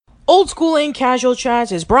Old School Lane Casual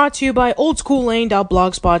Chats is brought to you by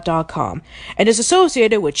oldschoollane.blogspot.com and is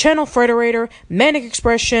associated with Channel Frederator, Manic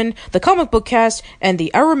Expression, The Comic Book Cast, and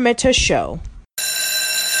The Araminta Show.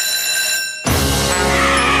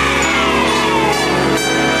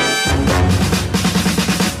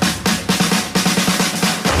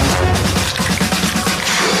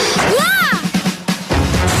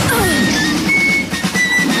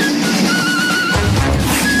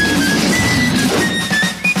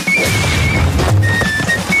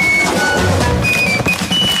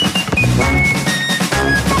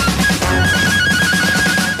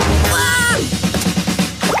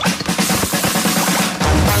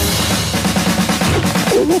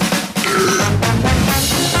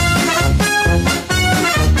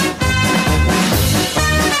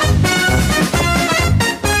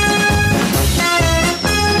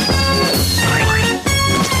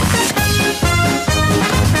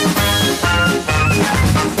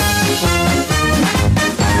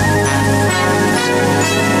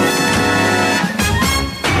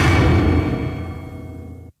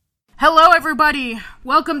 Hello everybody,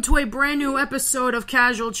 welcome to a brand new episode of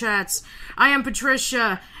Casual Chats. I am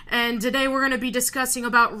Patricia, and today we're going to be discussing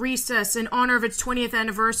about Recess in honor of its 20th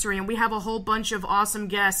anniversary, and we have a whole bunch of awesome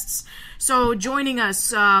guests. So joining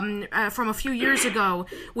us from a few years ago,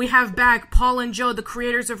 we have back Paul and Joe, the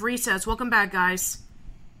creators of Recess. Welcome back, guys.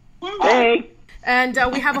 Hey! And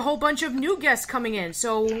we have a whole bunch of new guests coming in.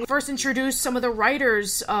 So first introduce some of the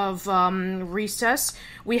writers of Recess.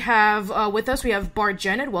 We have with us, we have Bart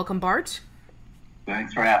Jennett. Welcome, Bart.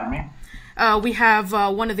 Thanks for having me. We have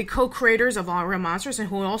one of the co-creators of All Real Monsters and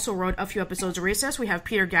who also wrote a few episodes of Recess. We have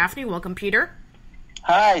Peter Gaffney. Welcome, Peter.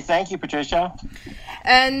 Hi, thank you, Patricia.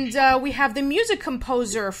 And we have the music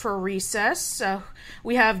composer for Recess.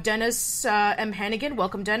 We have Dennis M. Hannigan.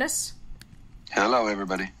 Welcome, Dennis. Hello,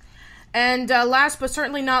 everybody. And last but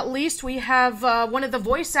certainly not least, we have one of the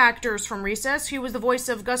voice actors from Recess. He was the voice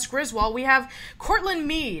of Gus Griswold. We have Cortland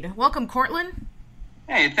Mead. Welcome, Cortland.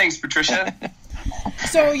 Hey, thanks, Patricia.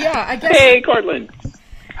 So, yeah, I guess... Hey, Cortland.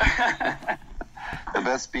 The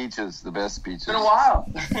best speeches. It's been a while.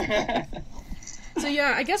 So,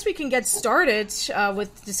 yeah, I guess we can get started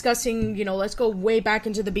with discussing, let's go way back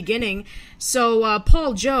into the beginning. So,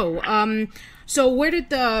 Paul, Joe, so where did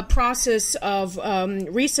the process of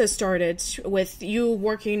Recess started with you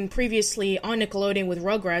working previously on Nickelodeon with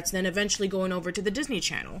Rugrats, then eventually going over to the Disney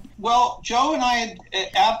Channel? Well, Joe and I,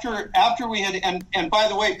 after we had, and by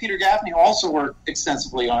the way, Peter Gaffney also worked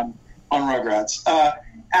extensively on Rugrats.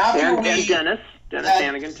 And Dennis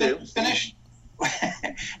Hannigan too.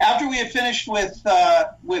 After we had finished with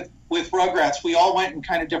Rugrats, we all went in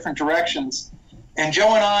kind of different directions. And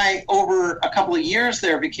Joe and I, over a couple of years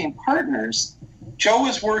there, became partners. Joe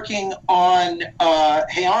was working on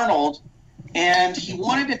Hey Arnold, and he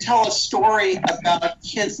wanted to tell a story about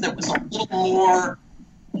kids that was a little more,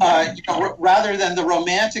 rather than the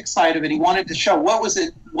romantic side of it. He wanted to show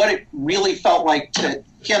what it really felt like to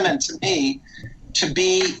him and to me to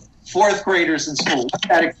be fourth graders in school, what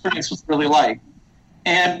that experience was really like.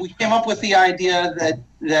 And we came up with the idea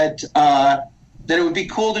that it would be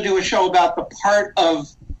cool to do a show about the part of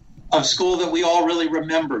school that we all really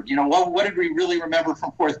remembered. What did we really remember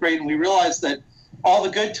from fourth grade? And we realized that all the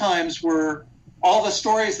good times were, all the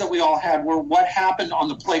stories that we all had were what happened on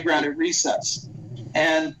the playground at Recess.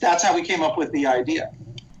 And that's how we came up with the idea.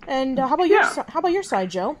 And how about your side,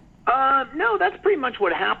 Joe? No, that's pretty much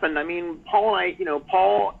what happened. I mean, Paul and I,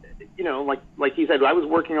 Paul, like he said, I was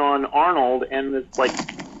working on Arnold, and it's like,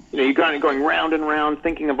 you're kind of going round and round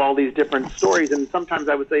thinking of all these different stories, and sometimes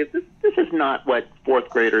I would say, this is not what fourth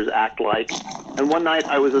graders act like. And one night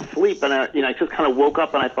I was asleep, and I just kind of woke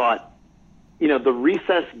up and I thought, the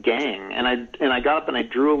Recess gang, and I got up and I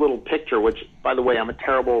drew a little picture, which, by the way, I'm a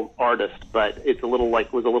terrible artist, but it's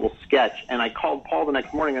was a little sketch, and I called Paul the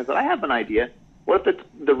next morning and I said, I have an idea. What if it's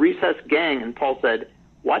the Recess gang? And Paul said,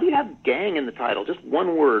 why do you have gang in the title? Just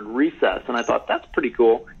one word, Recess. And I thought, that's pretty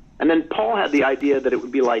cool. And then Paul had the idea that it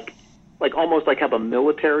would be like almost like have a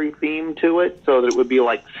military theme to it, so that it would be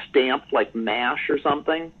like stamped like MASH or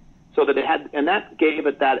something, so that it had, and that gave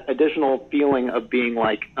it that additional feeling of being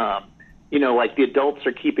like, like the adults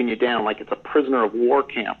are keeping you down, like it's a prisoner of war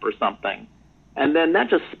camp or something. And then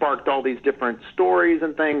that just sparked all these different stories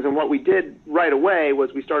and things. And what we did right away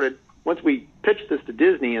was once we pitched this to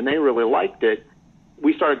Disney and they really liked it,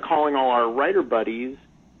 we started calling all our writer buddies,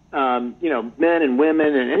 men and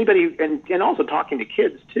women and anybody, and also talking to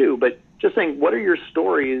kids too, but just saying, what are your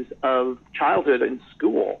stories of childhood in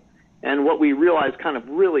school? And what we realized kind of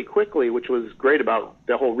really quickly, which was great about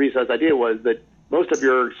the whole Recess idea, was that most of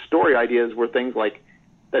your story ideas were things like,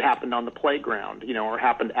 that happened on the playground, or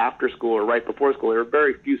happened after school or right before school. There were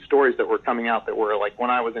very few stories that were coming out that were like, when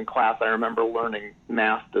I was in class, I remember learning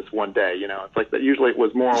math this one day. It's like that. Usually it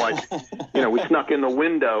was more like, we snuck in the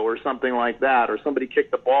window or something like that, or somebody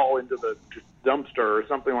kicked the ball into the dumpster or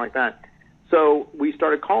something like that. So we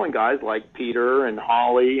started calling guys like Peter and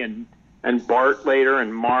Holly and Bart later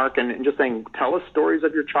and Mark and just saying, tell us stories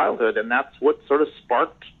of your childhood. And that's what sort of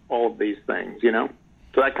sparked all of these things, So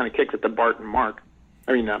that kind of kicks it to Bart and Mark.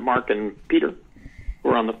 Mark and Peter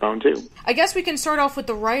were on the phone, too. I guess we can start off with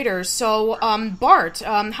the writers. So, Bart,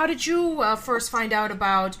 how did you first find out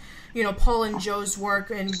about, Paul and Joe's work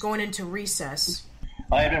and going into Recess?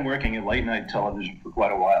 I had been working in late-night television for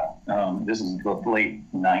quite a while. This is the late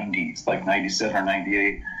 90s, like 97 or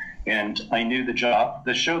 98. And I knew the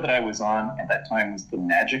show that I was on at that time was the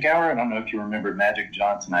Magic Hour. I don't know if you remember, Magic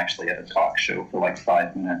Johnson actually had a talk show for like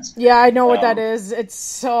 5 minutes. Yeah, I know what that is.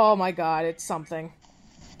 Oh my God, it's something.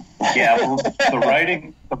 Yeah, well, the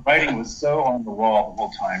writing was so on the wall the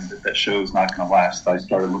whole time that show was not going to last. I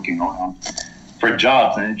started looking around for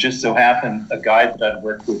jobs, and it just so happened a guy that I'd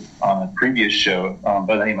worked with on a previous show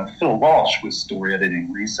by the name of Phil Walsh was story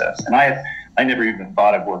editing Recess. And I never even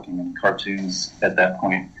thought of working in cartoons at that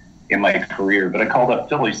point in my career, but I called up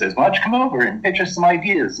Phil. He says, why don't you come over and pitch us some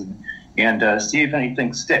ideas and see if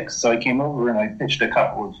anything sticks. So I came over and I pitched a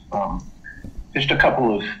couple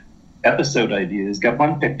of episode ideas, got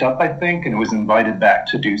one picked up, I think, and was invited back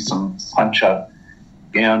to do some punch-up.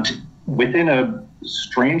 And within a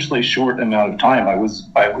strangely short amount of time, I was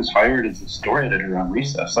hired as a story editor on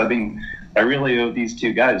Recess. I mean, I really owe these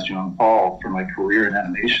two guys, Joe and Paul, for my career in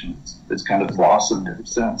animation. It's kind of blossomed ever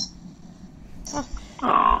since.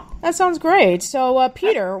 That sounds great. So,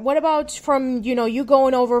 Peter, what about from, you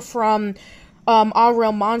going over from All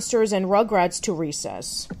Real Monsters and Rugrats to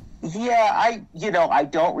Recess? Yeah, I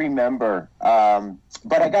don't remember.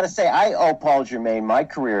 But I got to say, I owe Paul Germain my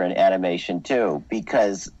career in animation, too,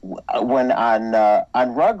 because when on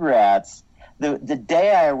Rugrats, the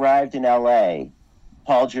day I arrived in L.A.,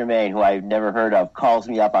 Paul Germain, who I've never heard of, calls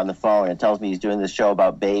me up on the phone and tells me he's doing this show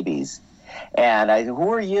about babies. And I said,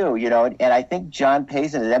 who are you? And I think John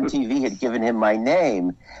Payson at MTV had given him my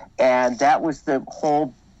name. And that was the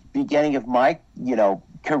whole beginning of my,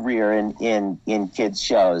 career in kids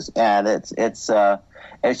shows. And it's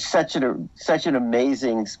such an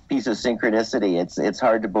amazing piece of synchronicity. It's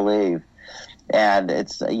hard to believe. And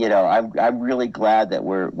it's, I'm really glad that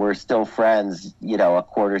we're still friends, a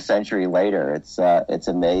quarter century later. It's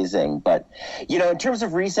amazing. But, in terms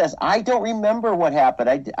of Recess, I don't remember what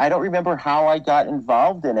happened. I don't remember how I got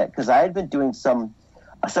involved in it because I had been doing some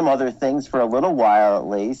other things for a little while at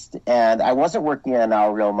least. And I wasn't working on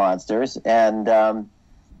Our Real Monsters. And,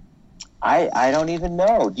 I don't even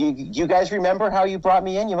know. Do you guys remember how you brought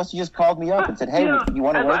me in? You must have just called me up and said, hey, you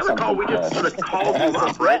want to work something? I recall, we just sort of called you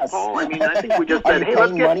up, right, Paul? I mean, I think we just said, hey,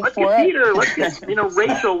 let's get Peter. Let's get,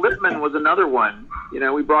 Rachel Lipman was another one.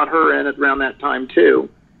 We brought her in at around that time, too.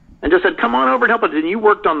 And just said, come on over and help us. And you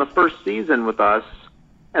worked on the first season with us.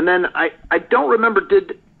 And then I don't remember,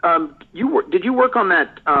 did you work on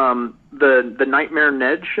that, the Nightmare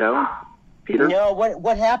Ned show? Peter? No,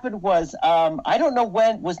 what happened was, I don't know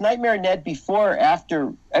when, was Nightmare Ned before or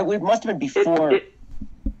after? It must have been before.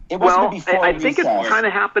 It must have been before I think it's kind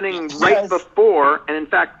of happening right before, and in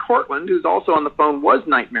fact, Cortland, who's also on the phone, was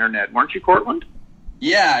Nightmare Ned. Weren't you, Cortland?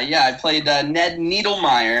 Yeah, I played Ned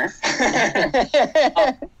Needlemeyer.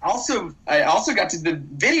 I also got to the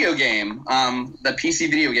video game, the PC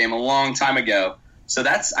video game, a long time ago. So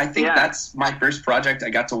that's my first project I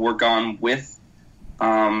got to work on with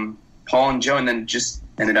Paul and Joe, and then just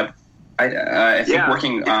ended up, I think,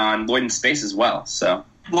 working on Lloyd in Space as well. So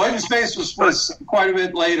Lloyd in Space was quite a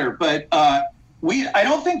bit later, but I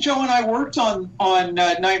don't think Joe and I worked on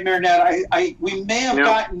Nightmare Ned. We may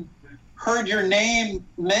have heard your name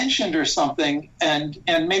mentioned or something, and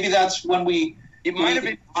maybe that's when we. It might have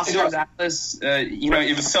been Oscar's Atlas.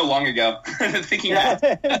 It was so long ago. Thinking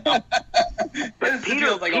But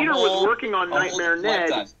Peter was working on Nightmare Ned.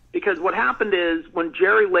 Lifetime. Because what happened is when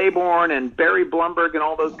Jerry Laybourne and Barry Blumberg and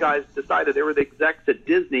all those guys decided, they were the execs at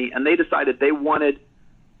Disney, and they decided they wanted,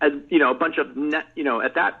 as a bunch of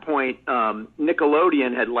at that point,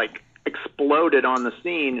 Nickelodeon had exploded on the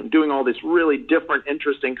scene and doing all this really different,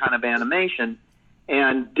 interesting kind of animation,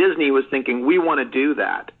 and Disney was thinking, we want to do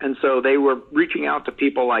that, and so they were reaching out to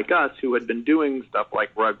people like us who had been doing stuff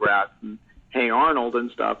like Rugrats and Hey Arnold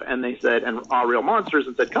and stuff, and they said, and All Real Monsters,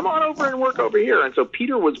 and said, come on over and work over here. And so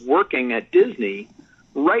Peter was working at Disney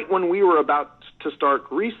right when we were about to start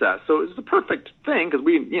Recess. So it was the perfect thing because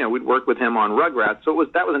we'd work with him on Rugrats. So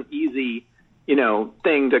that was an easy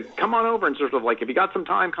thing to come on over and sort of like, if you got some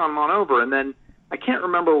time, come on over. And then I can't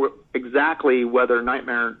remember exactly whether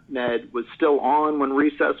Nightmare Ned was still on when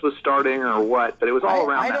Recess was starting or what, but it was all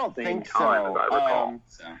around that same time, as I recall.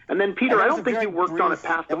 And then, Peter, I don't think you worked on it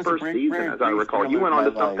past the first season, as I recall. You went on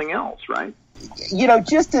to something else, right?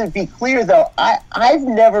 Just to be clear, though, I've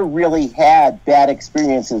never really had bad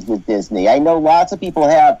experiences with Disney. I know lots of people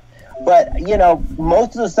have, but,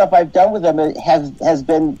 most of the stuff I've done with them has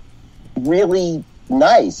been really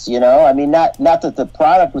nice, I mean, not that the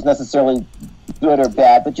product was necessarily good or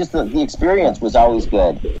bad, but just the experience was always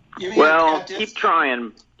good. Well, keep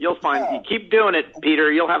trying. You'll find. You keep doing it,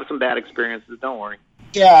 Peter. You'll have some bad experiences. Don't worry.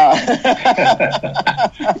 Yeah.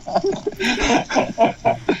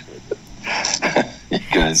 You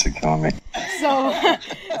guys are killing me.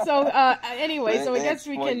 Anyway, so I guess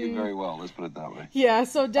we can. You very well. Let's put it that way. Yeah.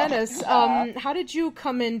 So Dennis, how did you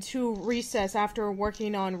come into Recess after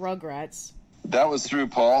working on Rugrats? That was through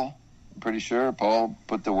Paul. I'm pretty sure Paul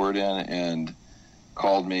put the word in and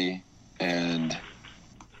called me, and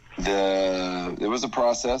it was a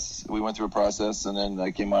process. We went through a process, and then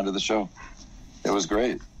I came onto the show. It was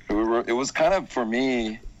great. It was kind of, for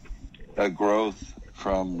me, a growth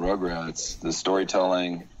from Rugrats. The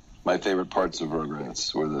storytelling, my favorite parts of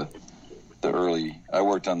Rugrats were the early. I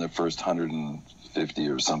worked on the first 150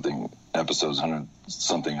 or something episodes, 100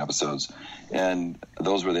 something episodes, and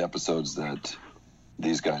those were the episodes that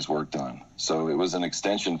these guys worked on. So it was an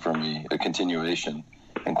extension for me, a continuation,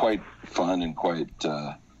 and quite fun and quite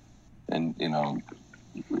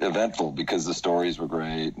eventful, because the stories were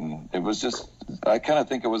great, and it was just, I kind of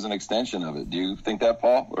think it was an extension of it. Do you think that,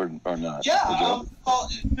 Paul, or not? Yeah. Well,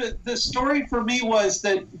 the story for me was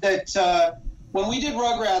that when we did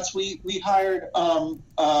Rugrats, we hired Mark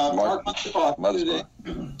Mothersbaugh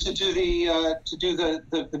to do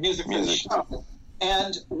the music for the show.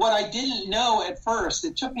 And what I didn't know at first,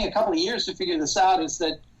 it took me a couple of years to figure this out, is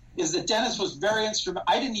that Dennis was very instrumental.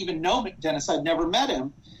 I didn't even know Dennis; I'd never met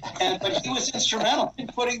him, but he was instrumental in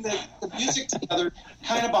putting the music together,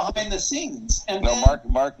 kind of behind the scenes. And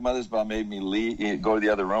Mark Mothersbaugh made me go to the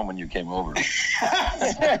other room when you came over.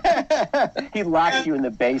 He locked you in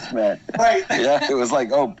the basement. Right. Yeah, it was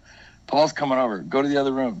like, oh, Paul's coming over. Go to the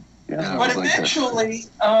other room. Yeah, but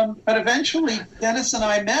eventually, Dennis and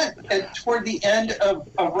I met toward the end of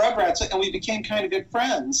Rugrats, and we became kind of good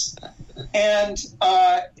friends. And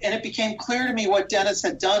it became clear to me what Dennis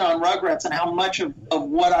had done on Rugrats, and how much of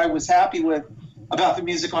what I was happy with about the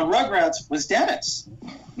music on Rugrats was Dennis.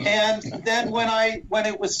 And then when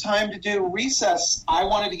it was time to do Recess, I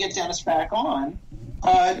wanted to get Dennis back on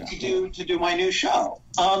to do my new show.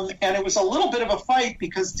 And it was a little bit of a fight,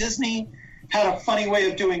 because Disney had a funny way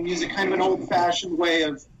of doing music, kind of an old-fashioned way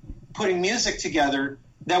of putting music together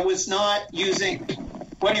that was not using,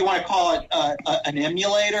 what do you want to call it, an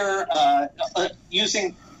emulator,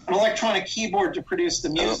 using an electronic keyboard to produce the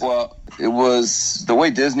music. Well, it was, the way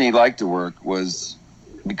Disney liked to work was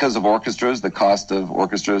because of orchestras, the cost of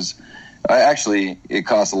orchestras. It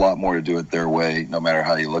costs a lot more to do it their way, no matter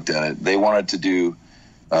how you looked at it. They wanted to do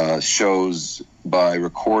shows by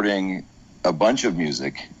recording a bunch of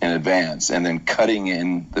music in advance and then cutting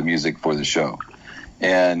in the music for the show.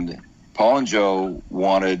 And Paul and Joe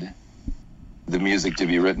wanted the music to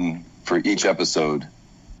be written for each episode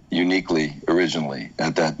uniquely, originally,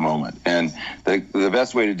 at that moment. And the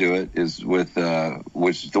best way to do it is with,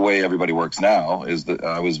 which the way everybody works now, is that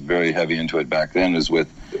I was very heavy into it back then, is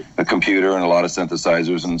with a computer and a lot of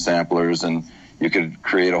synthesizers and samplers, and you could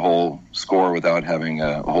create a whole score without having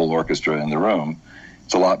a whole orchestra in the room.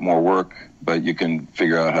 It's a lot more work, but you can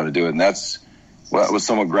figure out how to do it. And that's what was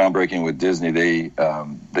somewhat groundbreaking with Disney.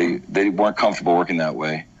 They weren't comfortable working that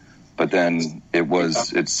way, but then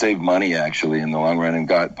it saved money actually in the long run, and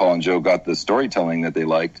Paul and Joe got the storytelling that they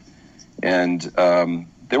liked. And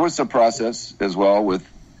there was a process as well with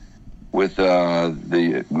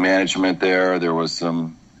the management there. There was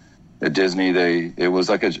some at Disney. It was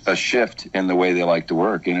like a shift in the way they like to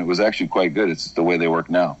work, and it was actually quite good. It's the way they work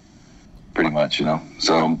now, pretty much,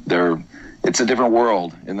 So it's a different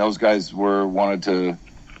world, and those guys wanted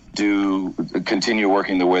to continue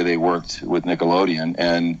working the way they worked with Nickelodeon,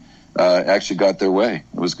 and actually got their way.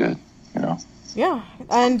 It was good, Yeah,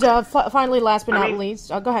 and finally, last but not least,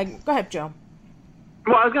 go ahead, Joe.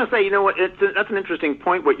 Well, I was going to say, what, that's an interesting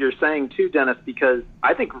point what you're saying too, Dennis, because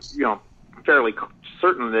I think fairly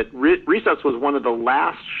certain that Recess was one of the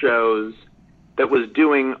last shows that was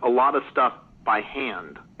doing a lot of stuff by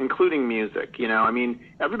hand, including music.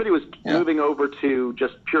 Everybody was moving over to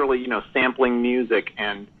just purely sampling music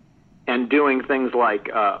and and doing things like,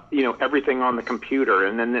 everything on the computer.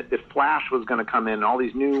 And then if Flash was going to come in, all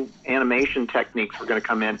these new animation techniques were going to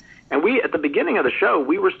come in. And we, at the beginning of the show,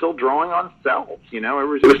 we were still drawing on cells, it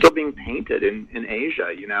was still being painted in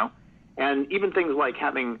Asia, and even things like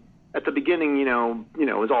having, at the beginning, it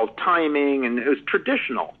was all timing and it was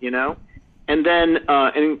traditional, and then,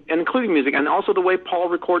 and including music, and also the way Paul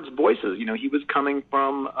records voices, he was coming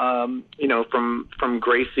from, from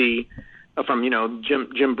Gracie, from,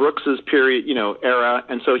 Jim Brooks's period, era.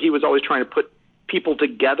 And so he was always trying to put people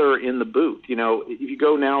together in the booth. If you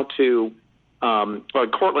go now to,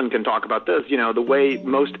 Cortland can talk about this, the way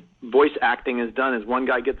most voice acting is done is one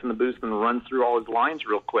guy gets in the booth and runs through all his lines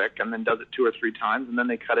real quick and then does it 2 or 3 times and then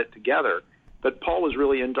they cut it together. But Paul was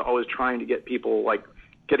really into always trying to get people, like,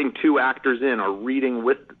 getting 2 actors in or reading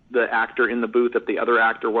with the actor in the booth if the other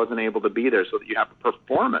actor wasn't able to be there, so that you have a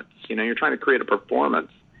performance. You're trying to create a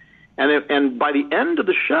performance. And by the end of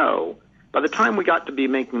the show, by the time we got to be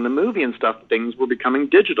making the movie and stuff, things were becoming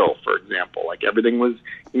digital, for example. Like everything was,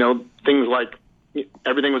 things like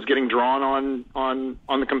everything was getting drawn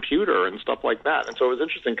on the computer and stuff like that. And so it was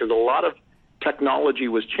interesting because a lot of technology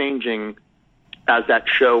was changing as that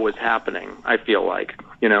show was happening, I feel like,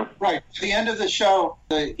 Right. At the end of the show,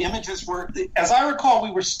 the images were, as I recall,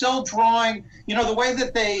 we were still drawing, the way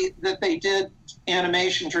that they did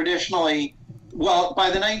animation traditionally. Well, by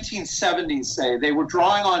the 1970s, say, they were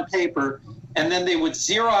drawing on paper, and then they would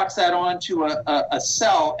Xerox that onto a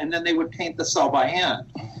cell, and then they would paint the cell by hand.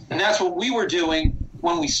 And that's what we were doing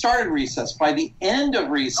when we started Recess. By the end of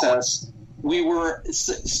Recess, we were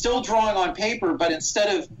still drawing on paper, but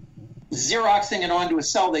instead of Xeroxing it onto a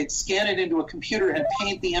cell, they'd scan it into a computer and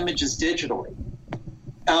paint the images digitally.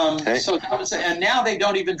 So that was, and now they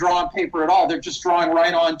don't even draw on paper at all. They're just drawing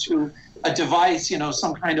right onto a device,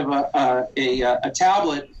 some kind of a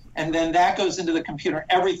tablet, and then that goes into the computer,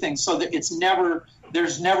 everything, so that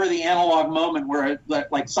there's never the analog moment where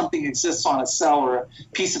like something exists on a cell or a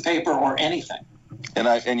piece of paper or anything.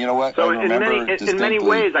 And you know what? So in many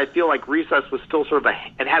ways, I feel like Recess was still sort of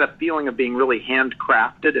it had a feeling of being really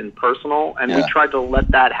handcrafted and personal, and we tried to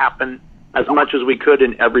let that happen as much as we could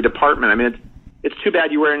in every department. I mean, it's too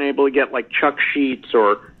bad you weren't able to get like Chuck Sheets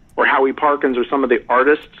or Howie Parkins or some of the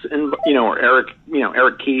artists, or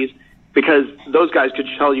Eric Keys, because those guys could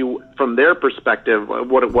tell you from their perspective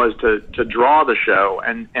what it was to draw the show,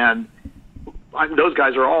 and those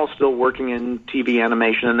guys are all still working in TV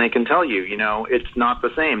animation, and they can tell you, it's not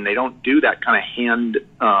the same. They don't do that kind of hand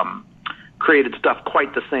created stuff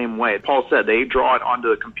quite the same way. Paul said they draw it onto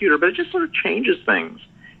the computer, but it just sort of changes things.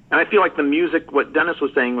 And I feel like the music, what Dennis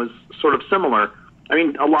was saying, was sort of similar. I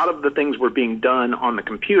mean, a lot of the things were being done on the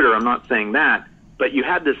computer. I'm not saying that, but you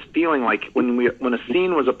had this feeling like when a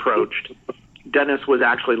scene was approached, Dennis was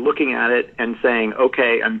actually looking at it and saying,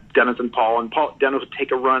 okay, and Dennis would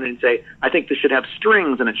take a run and say, I think this should have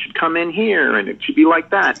strings and it should come in here and it should be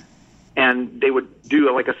like that. And they would do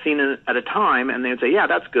like a scene at a time and they would say, yeah,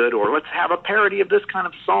 that's good. Or let's have a parody of this kind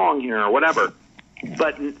of song here or whatever.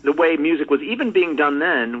 But the way music was even being done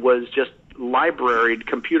then was just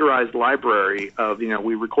computerized library of,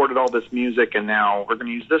 we recorded all this music and now we're going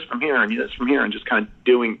to use this from here and this from here and just kind of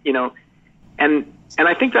doing, and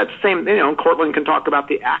I think that's the same, Cortland can talk about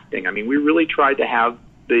the acting. I mean, we really tried to have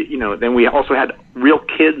then we also had real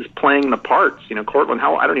kids playing the parts. Cortland,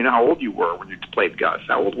 I don't even know how old you were when you played Gus.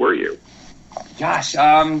 How old were you? Gosh,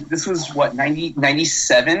 this was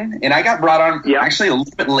 97, and I got brought on actually a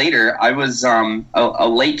little bit later. I was a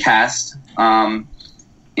late cast,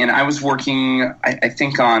 and I was working, I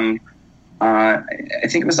think on, I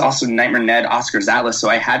think it was also Nightmare Ned, Oscar's Atlas, so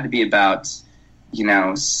I had to be about,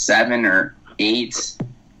 7 or 8,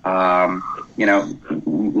 when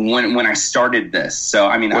I started this. So,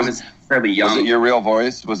 I mean, I was fairly young. Was it your real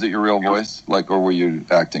voice? Like, or were you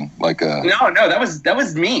acting like a... No, that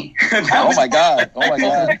was me. My God.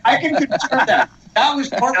 I can confirm that. That was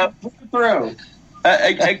part through.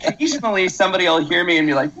 Occasionally, somebody will hear me and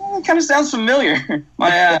be like, it kind of sounds familiar.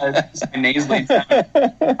 My nasally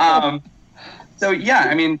tone. So, yeah,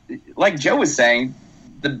 I mean, like Joe was saying,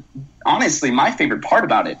 honestly, my favorite part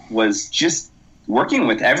about it was just working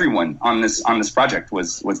with everyone on this project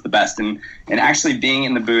was the best, and actually being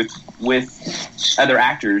in the booth with other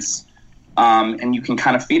actors, and you can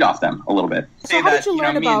kind of feed off them a little bit. So how did you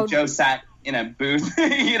learn me and Joe sat in a booth,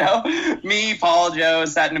 me, Paul, Joe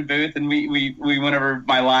sat in a booth, and we went over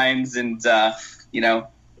my lines, and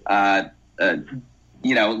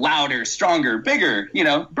louder, stronger, bigger,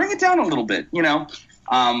 bring it down a little bit,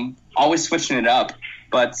 always switching it up,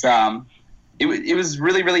 but it was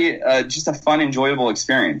really, really just a fun, enjoyable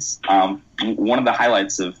experience. One of the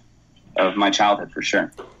highlights of my childhood, for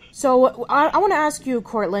sure. So I want to ask you,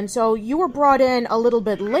 Cortland, so you were brought in a little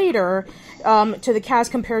bit later to the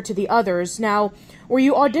cast compared to the others. Now, were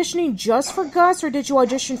you auditioning just for Gus, or did you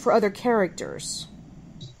audition for other characters?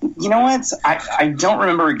 You know what? I don't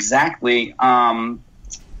remember exactly. And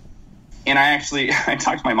I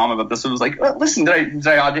talked to my mom about this. I was like, listen, did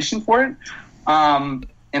I audition for it? And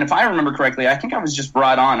if I remember correctly, I think I was just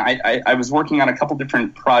brought on. I was working on a couple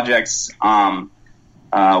different projects, one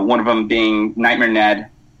of them being Nightmare Ned,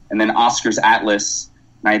 and then Oscar's Atlas.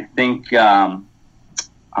 And I think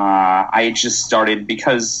I just started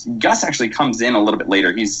because Gus actually comes in a little bit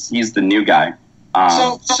later. He's the new guy.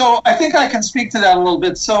 So I think I can speak to that a little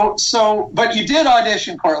bit. But you did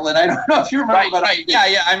audition, Cortland. I don't know if you remember. Right.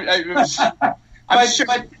 Yeah. I'm sure.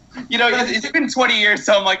 But, it's been 20 years,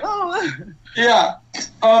 so I'm like, oh. Yeah.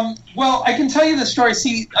 Well, I can tell you the story.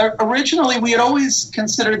 See, originally we had always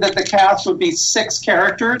considered that the cast would be 6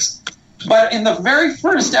 characters. But in the very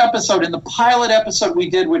first episode, in the pilot episode we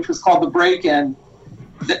did, which was called The Break-In,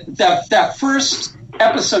 that first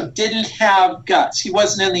episode didn't have Gus. He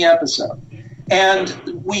wasn't in the episode. And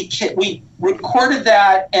we recorded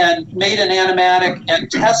that and made an animatic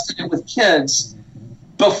and tested it with kids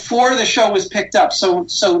before the show was picked up. So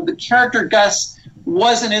the character Gus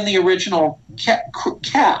wasn't in the original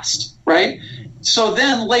cast, right? So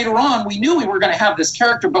then later on, we knew we were going to have this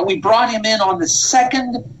character, but we brought him in on the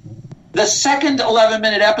second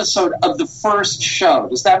 11-minute episode of the first show.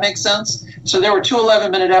 Does that make sense? So there were 2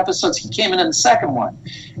 11-minute episodes. He came in the second one.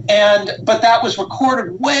 But that was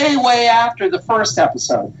recorded way, way after the first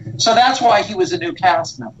episode. So that's why he was a new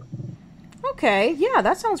cast member. Okay, yeah,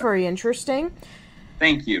 that sounds very interesting.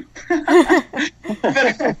 Thank you.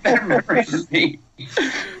 better memory than me.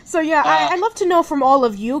 So yeah, I'd love to know from all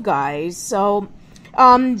of you guys. So,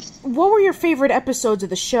 what were your favorite episodes of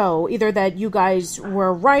the show? Either that you guys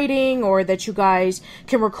were writing, or that you guys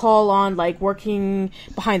can recall on like working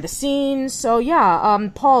behind the scenes. So yeah,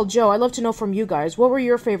 Paul, Joe, I'd love to know from you guys. What were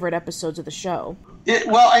your favorite episodes of the show? Joe,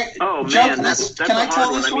 that's can I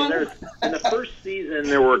tell this one? In the first season,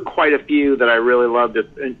 there were quite a few that I really loved.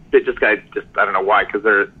 I don't know why, because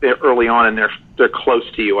they're early on and they're close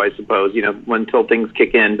to you, I suppose. Until things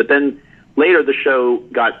kick in. But then later, the show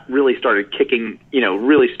really started kicking.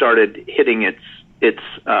 Really started hitting its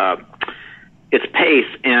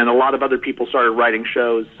pace, and a lot of other people started writing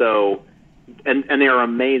shows. So. And they are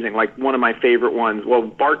amazing. Like one of my favorite ones. Well,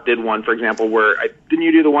 Bart did one, for example, where didn't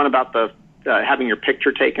you do the one about the having your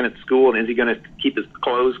picture taken at school, and is he going to keep his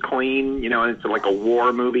clothes clean? And it's like a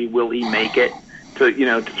war movie. Will he make it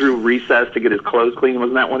through recess to get his clothes clean?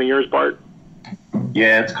 Wasn't that one of yours, Bart?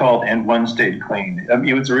 Yeah, it's called And One Stayed Clean.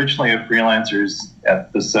 It was originally a freelancers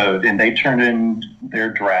episode, and they turned in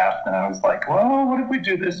their draft, and I was like, well, what if we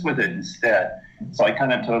do this with it instead? So I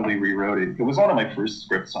kind of totally rewrote it. It was one of my first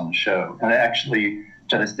scripts on the show, and it actually,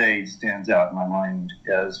 to this day, stands out in my mind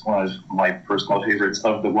as one of my personal favorites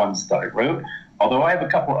of the ones that I wrote. Although I have a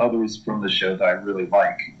couple others from the show that I really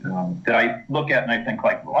like, that I look at and I think,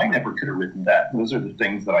 like, well, I never could have written that. Those are the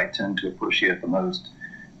things that I tend to appreciate the most.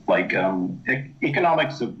 Like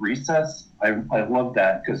Economics of Recess, I love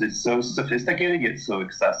that because it's so sophisticated yet so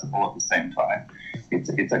accessible at the same time. It's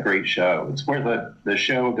a great show. It's where the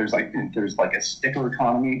show there's like a sticker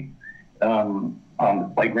economy on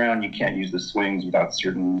the playground. You can't use the swings without a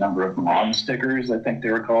certain number of mom stickers, I think they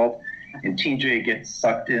were called. And TJ gets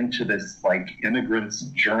sucked into this like immigrant's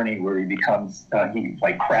journey where he becomes he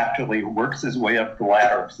like craftily works his way up the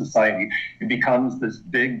ladder of society. He becomes this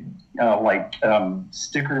big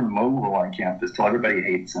sticker mogul on campus till everybody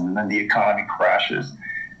hates him, and then the economy crashes.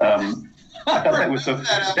 I thought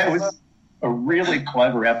that was a really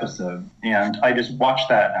clever episode, and I just watched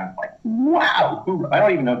that and I was like, wow! I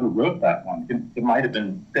don't even know who wrote that one. It might have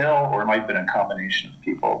been Bill, or it might have been a combination of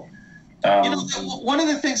people. One of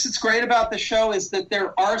the things that's great about the show is that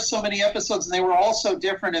there are so many episodes, and they were all so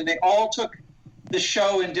different, and they all took the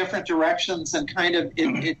show in different directions, and kind of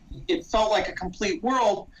it felt like a complete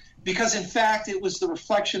world, because in fact it was the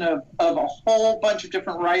reflection of a whole bunch of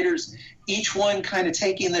different writers, each one kind of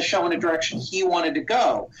taking the show in a direction he wanted to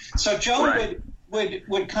go. So Joe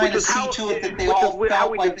would kind of see to it that they all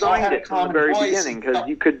felt like they all had a common voice. From the very beginning, because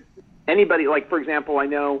you could anybody, like for example, I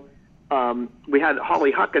know. We had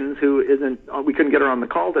Holly Huckins, who we couldn't get her on the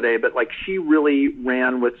call today, but like she really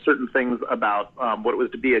ran with certain things about what it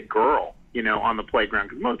was to be a girl, on the playground,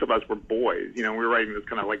 because most of us were boys. We were writing this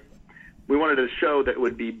kind of like, we wanted a show that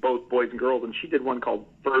would be both boys and girls, and she did one called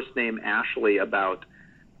First Name Ashley about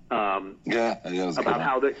how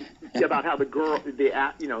the girl,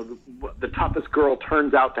 the toughest girl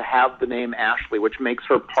turns out to have the name Ashley, which makes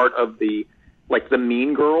her part of the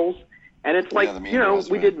Mean Girls. And it's like, Mean Girls,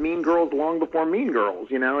 we right. did Mean Girls long before Mean Girls,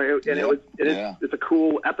 it's a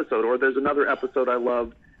cool episode. Or there's another episode I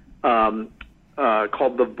love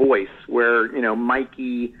called The Voice, where,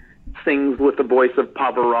 Mikey sings with the voice of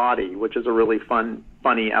Pavarotti, which is a really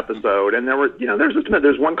funny episode. And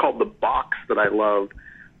there's one called The Box that I loved,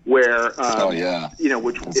 where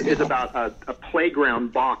which is about a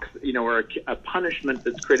playground box, or a punishment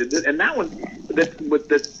that's created. And that one,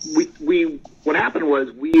 what happened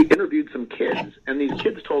was we interviewed some kids, and these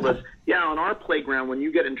kids told us, on our playground, when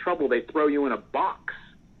you get in trouble, they throw you in a box.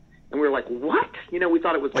 And we were like, what? We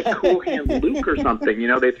thought it was like Cool Hand Luke or something.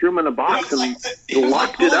 They threw him in a box and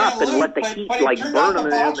locked it up and let the heat burn him.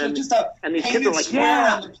 And these kids are like,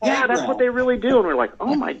 yeah, that's what they really do. And we're like,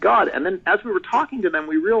 oh my God. And then as we were talking to them,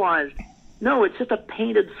 we realized, no, it's just a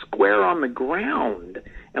painted square on the ground.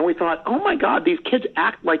 And we thought, oh my God, these kids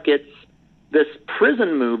act like it's this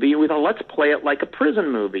prison movie. We thought, let's play it like a prison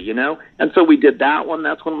movie, And so we did that one.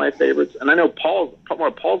 That's one of my favorites. And I know one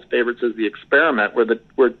of Paul's favorites is The Experiment, where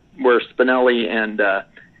Spinelli and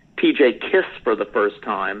PJ kiss for the first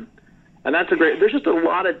time. And that's there's just a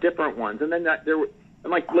lot of different ones. And then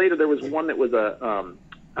later there was one that was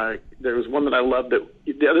there was one that I loved. That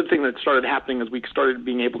the other thing that started happening is we started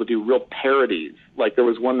being able to do real parodies. Like there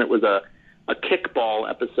was one that was a kickball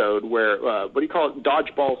episode where what do you call it,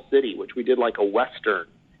 Dodgeball City, which we did like a western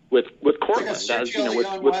with Cortland as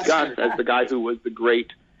with Gus as the guy who was the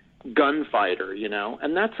great gunfighter,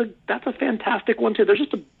 and that's a fantastic one too. There's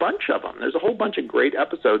just a bunch of them. There's a whole bunch of great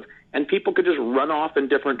episodes, and people could just run off in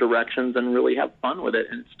different directions and really have fun with it,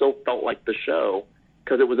 and it still felt like the show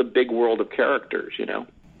because it was a big world of characters.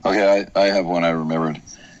 Okay, I have one I remembered,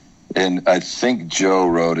 and I think Joe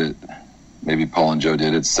wrote it. Maybe Paul and Joe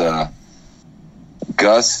did. It's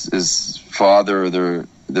Gus's father.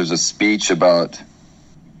 There's a speech about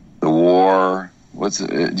the war. What's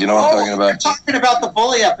it? Do you know what I'm talking about? You're talking about the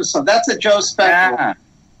bully episode. That's a Joe special. Yeah.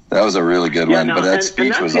 That was a really good one, but that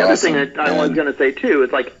speech was awesome. That's the other thing that I was going to say too.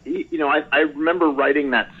 It's like, I remember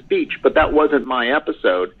writing that speech, but that wasn't my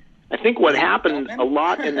episode. I think what happened a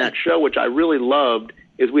lot in that show, which I really loved,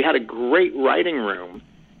 is we had a great writing room.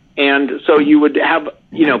 And so you would have,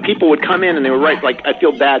 people would come in and they would write, like, I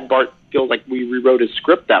feel bad, Bart feels like we rewrote his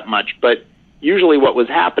script that much, but usually what was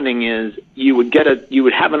happening is you would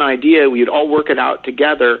have an idea, we'd all work it out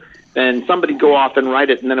together, then somebody'd go off and write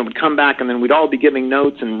it, and then it would come back, and then we'd all be giving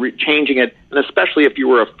notes and changing it, and especially if you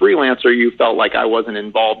were a freelancer, you felt like I wasn't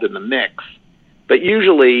involved in the mix. But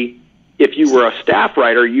usually, if you were a staff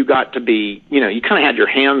writer, you got to be, you kind of had your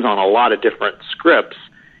hands on a lot of different scripts,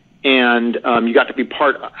 and you got to be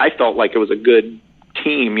I felt like it was a good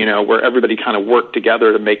team, where everybody kind of worked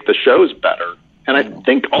together to make the shows better. And I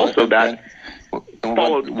think also that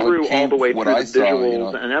followed through all the way through the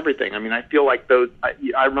visuals and everything. I mean, I feel like those.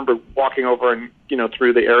 I remember walking over and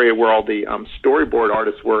through the area where all the storyboard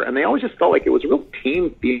artists were, and they always just felt like it was a real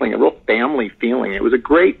team feeling, a real family feeling. It was a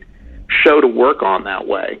great show to work on that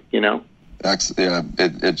way. Yeah,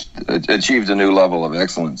 it achieved a new level of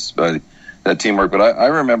excellence by that teamwork. But I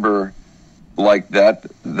remember like that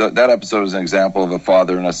episode was an example of a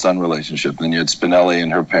father and a son relationship. And you had Spinelli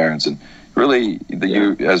and her parents, and really,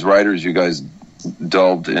 you as writers, you guys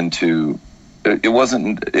delved into. It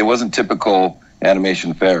wasn't typical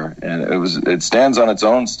animation fare, and it stands on its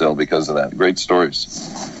own still because of that. Great stories,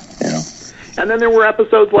 And then there were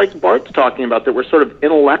episodes like Bart's talking about that were sort of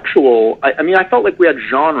intellectual. I mean, I felt like we had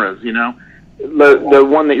genres, The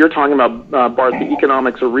one that you're talking about, Bart, The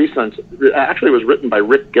Economics of Recent, actually was written by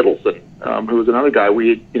Rick Gittleson, who was another guy.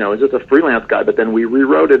 We, was just a freelance guy, but then we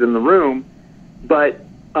rewrote it in the room. But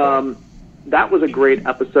that was a great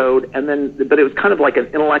episode. And then, but it was kind of like an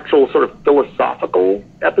intellectual, sort of philosophical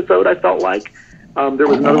episode, I felt like. There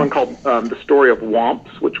was another one called The Story of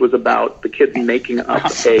Womps, which was about the kids making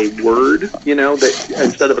up a word, that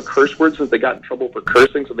instead of a curse word, since they got in trouble for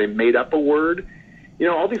cursing, so they made up a word.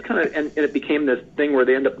 All these kind of, and it became this thing where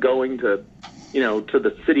they end up going to, to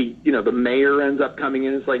the city, the mayor ends up coming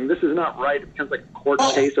in and saying, this is not right. It becomes like a court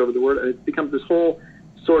case over the word. And it becomes this whole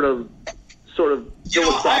sort of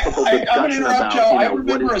philosophical discussion about, Joe. I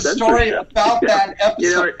remember a story about that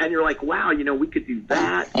episode. And you're like, wow, we could do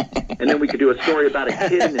that. And then we could do a story about a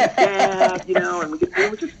kid and his dad, and we could,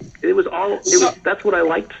 that's what I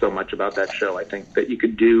liked so much about that show. I think that you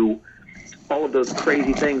could do all of those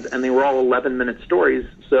crazy things, and they were all 11-minute stories,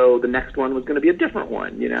 so the next one was going to be a different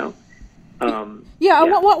one,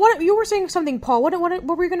 What you were saying something, Paul. What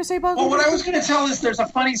were you going to say about? Well, what I was going to tell is there's a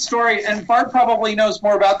funny story, and Bart probably knows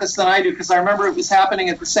more about this than I do, because I remember it was happening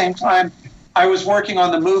at the same time I was working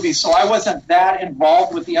on the movie, so I wasn't that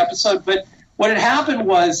involved with the episode. But what had happened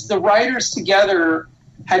was the writers together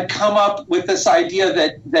had come up with this idea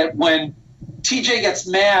that when TJ gets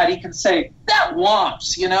mad, he can say, "That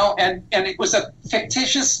womps," and it was a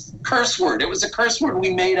fictitious curse word. It was a curse word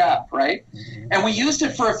we made up, right? And we used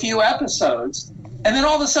it for a few episodes. And then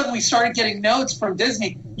all of a sudden we started getting notes from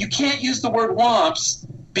Disney. You can't use the word womps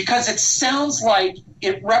because it sounds like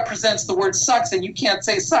it represents the word sucks, and you can't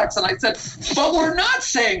say sucks. And I said, but we're not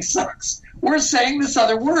saying sucks. We're saying this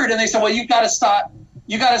other word. And they said, well, you got to stop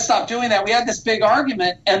doing that. We had this big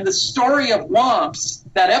argument, and the story of womps,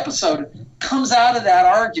 that episode, comes out of that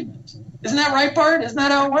argument. Isn't that right, Bart? Isn't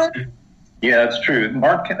that how it went? Yeah, that's true.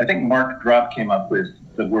 I think Mark Drop came up with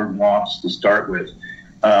the word womps to start with.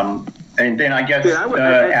 And then I guess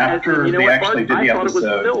after they actually did the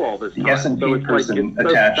episode, the S&P person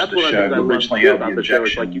attached the show who originally had the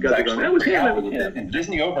objection. And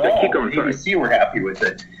Disney overall, ABC were happy with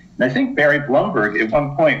it. And I think Barry Blumberg at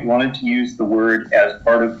one point wanted to use the word as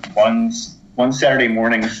part of one Saturday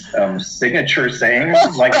morning's signature saying,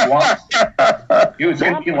 like womps. It was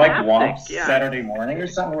going to be like womps Saturday morning or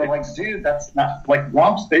something. We're like, dude, that's not, like,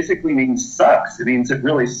 womps basically means sucks. It means it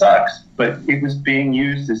really sucks. But it was being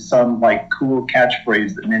used as some like cool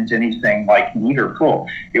catchphrase that meant anything like neat or cool.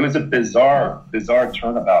 It was a bizarre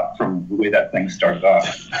turnabout from the way that thing started off.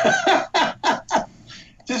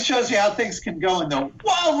 Just shows you how things can go in the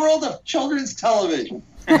wild world of children's television.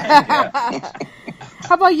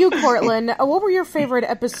 How about you, Cortland? What were your favorite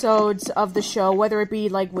episodes of the show, whether it be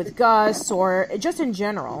like with Gus or just in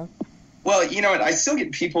general? Well, you know what? I still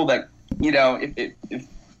get people that,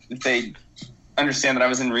 if they understand that I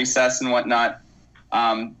was in recess and whatnot,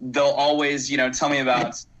 they'll always, tell me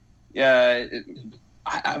about.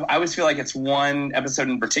 I always feel like it's one episode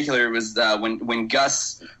in particular. It was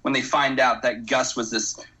when they find out that Gus was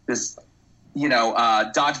this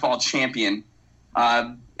dodgeball champion.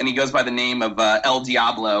 And he goes by the name of El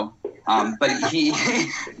Diablo, but he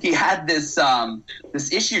had this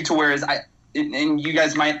issue to where and you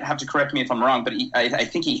guys might have to correct me if I'm wrong, but I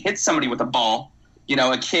think he hit somebody with a ball,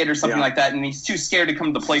 a kid or something like that, and he's too scared to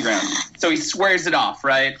come to the playground, so he swears it off,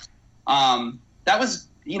 right? That was.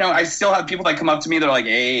 I still have people that come up to me. They're like,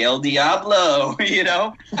 "Hey, El Diablo,"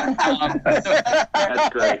 That's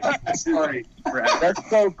great. Sorry, That's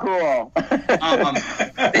so cool.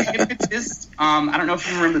 The hypnotist. I don't know if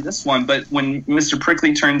you remember this one, but when Mr.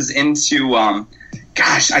 Prickly turns into, I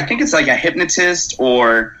think it's like a hypnotist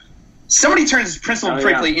or somebody turns Principal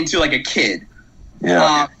Prickly into like a kid.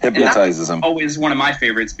 Yeah, hypnotizes him. Always one of my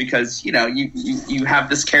favorites because you have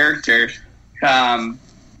this character.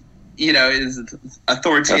 Is an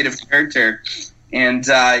authoritative character, and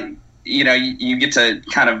you get to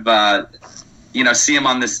kind of see him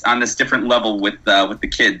on this different level with the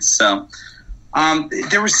kids. So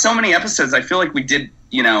there were so many episodes. I feel like we did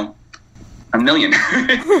a million.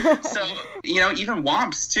 So even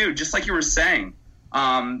Womps too, just like you were saying.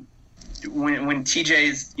 When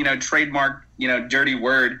TJ's trademark dirty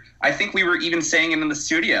word, I think we were even saying it in the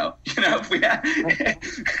studio. If we had.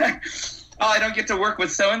 Oh, I don't get to work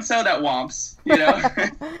with so-and-so, that womps,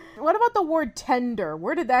 What about the word tender?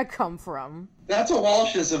 Where did that come from? That's a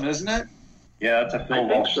Walshism, isn't it? Yeah, it's a Phil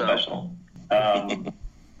Walsh special.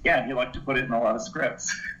 Yeah, you like to put it in a lot of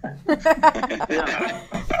scripts.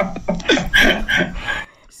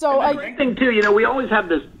 So I think too, we always have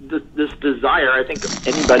this desire. I think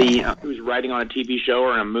anybody who's writing on a TV show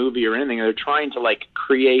or in a movie or anything, they're trying to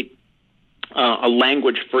create a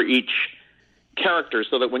language for each character,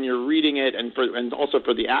 so that when you're reading it, and also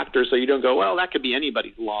for the actor, so you don't go, well, that could be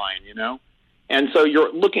anybody's line, And so you're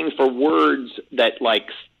looking for words that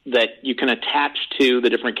you can attach to the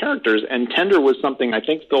different characters. And tender was something I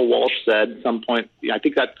think Phil Walsh said at some point. I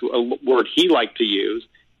think that's a word he liked to use.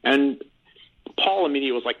 And Paul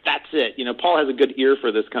immediately was like, that's it. Paul has a good ear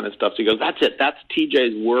for this kind of stuff. So he goes, that's it. That's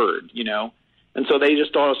TJ's word, And so they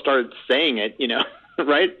just all started saying it,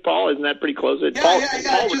 Right, Paul? Isn't that pretty close? Yeah, Paul, yeah.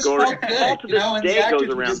 Paul would go around, Paul to this day goes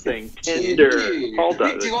around saying tender. Paul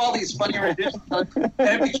does it. Do all these funny renditions, and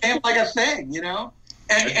it became like a thing,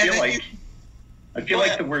 I feel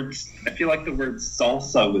like the word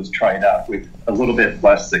salsa was tried out with a little bit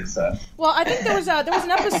less success. Well, I think there was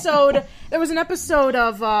an episode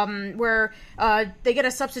of where they get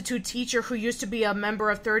a substitute teacher who used to be a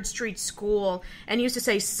member of Third Street School and used to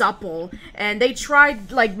say supple, and they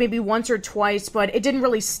tried maybe once or twice, but it didn't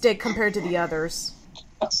really stick compared to the others.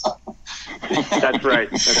 That's right.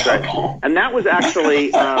 And that was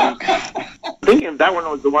actually, thinking of that one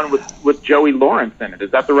was the one with Joey Lawrence in it.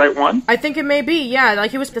 Is that the right one? I think it may be, yeah.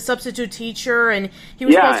 He was the substitute teacher, and he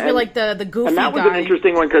was supposed to be the goofy guy. And that was an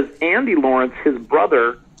interesting one, because Andy Lawrence, his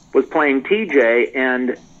brother, was playing TJ,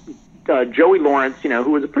 and Joey Lawrence,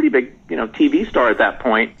 who was a pretty big, TV star at that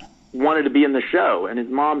point, wanted to be in the show, and his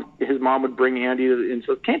mom would bring Andy and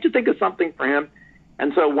so, can't you think of something for him?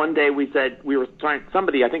 And so one day we were trying,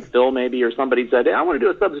 somebody, I think Phil maybe, or somebody said, hey, I want to do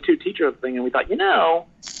a substitute teacher thing. And we thought,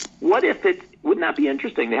 what if wouldn't that be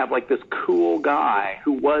interesting to have like this cool guy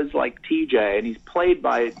who was like TJ, and he's played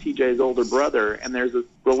by TJ's older brother, and there's a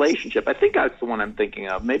relationship. I think that's the one I'm thinking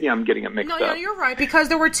of. Maybe I'm getting it mixed up. No, you're right, because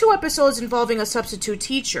there were 2 episodes involving a substitute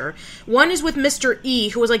teacher. One is with Mr. E,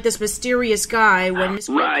 who was like this mysterious guy when Miss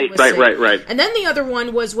Right. And then the other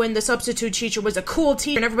one was when the substitute teacher was a cool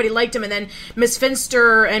teacher and everybody liked him, and then Miss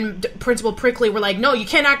Finster and Principal Prickly were like, no, you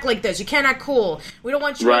can't act like this. You can't act cool. We don't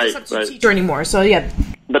want you as a substitute teacher anymore. So, yeah.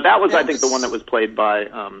 But that was, I think, the one that was played by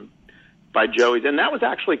Joey's. And that was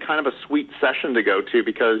actually kind of a sweet session to go to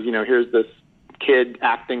because, here's this kid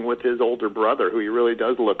acting with his older brother who he really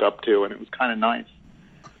does look up to, and it was kind of nice,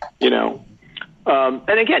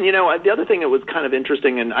 And again, the other thing that was kind of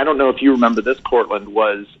interesting, and I don't know if you remember this, Cortland,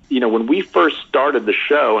 was, when we first started the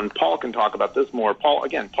show, and Paul can talk about this more,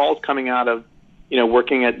 Paul's coming out of,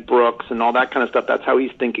 working at Brooks and all that kind of stuff. That's how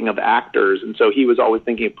he's thinking of actors. And so he was always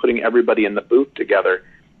thinking of putting everybody in the booth together.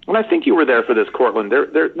 And I think you were there for this, Cortland.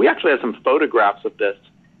 We actually have some photographs of this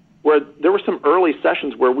where there were some early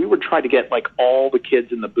sessions where we would try to get like all the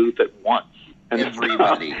kids in the booth at once. And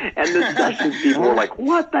everybody. And the sessions people were like,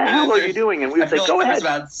 what the hell are you doing? And we would say, go ahead.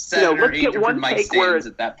 Let's get one take where,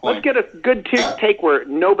 let's get a good take where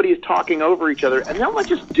nobody's talking over each other. And then let's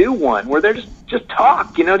just do one where they're just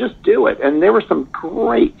talk, just do it. And there were some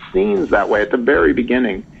great scenes that way at the very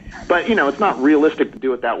beginning. But, it's not realistic to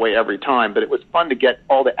do it that way every time. But it was fun to get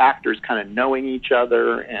all the actors kind of knowing each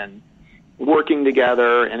other and working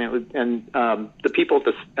together. And it was, the people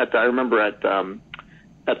I remember at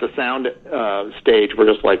the sound stage were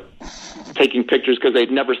just like taking pictures because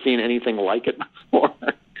they'd never seen anything like it before.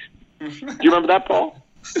 Do you remember that, Paul?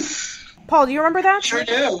 Paul, do you remember that? Sure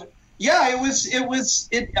do. Yeah,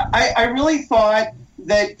 I really thought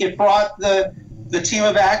that it brought the team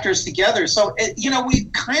of actors together. So, we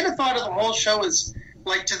kind of thought of the whole show as,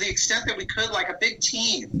 like, to the extent that we could, like a big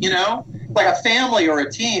team, like a family or a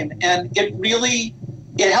team. And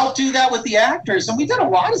it helped do that with the actors. And we did a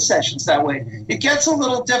lot of sessions that way. It gets a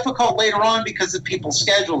little difficult later on because of people's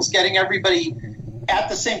schedules. Getting everybody at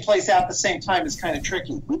the same place at the same time is kind of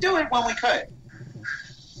tricky. We do it when we could.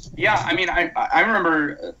 Yeah, I mean, I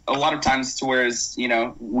remember a lot of times to whereas,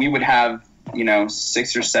 we would have,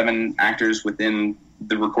 6 or 7 actors within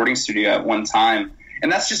the recording studio at one time.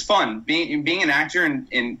 And that's just fun. Being an actor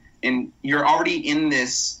and you're already in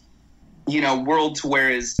this, world to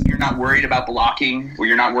whereas you're not worried about blocking or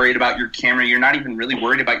you're not worried about your camera. You're not even really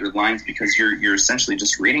worried about your lines because you're essentially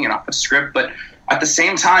just reading it off a script. But at the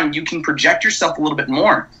same time, you can project yourself a little bit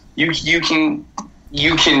more. You can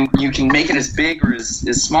make it as big or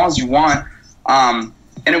as small as you want. And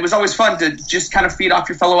it was always fun to just kind of feed off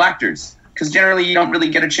your fellow actors because generally you don't really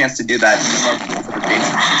get a chance to do that.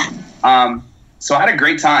 So I had a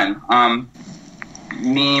great time.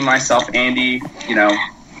 Me, myself, Andy,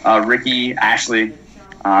 Ricky, Ashley,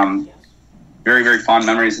 very, very fond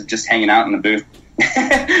memories of just hanging out in the booth.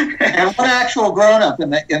 And one actual grown-up in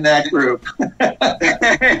that group. Anne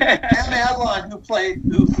Adlon, who played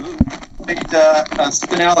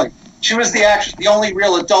Spinelli. She was the only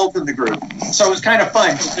real adult in the group. So it was kind of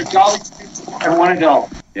fun. There's jolly students and one adult.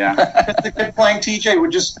 Yeah. The kid playing TJ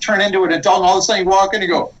would just turn into an adult, and all of a sudden he'd walk in and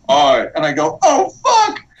go, all right. And I go, oh,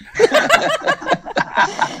 fuck!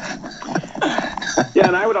 Yeah,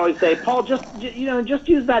 and I would always say, Paul, just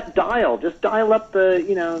use that dial. Just dial up the,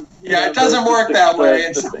 Yeah, it doesn't work that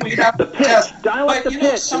way. We have the pitch. Dial up the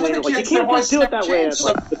pitch. Some of the kids, you can't just do it that way.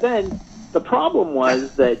 But then the problem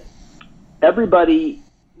was that everybody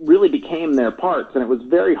really became their parts, and it was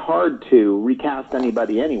very hard to recast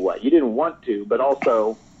anybody anyway. You didn't want to, but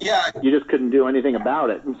also you just couldn't do anything about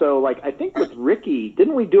it. And so, I think with Ricky,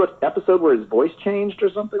 didn't we do an episode where his voice changed or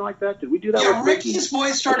something like that? Did we do that with Ricky? Ricky's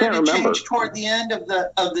voice started to change toward the end of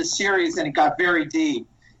the series, and it got very deep.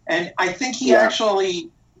 And I think he actually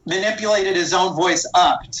manipulated his own voice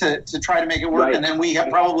up to try to make it work, and then we have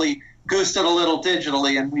probably goosed it a little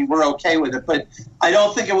digitally, and we were okay with it. But I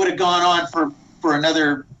don't think it would have gone on for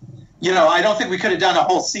another... I don't think we could have done a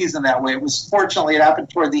whole season that way. Fortunately, it happened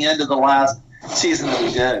toward the end of the last season that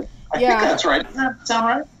we did. I think that's right. Does that sound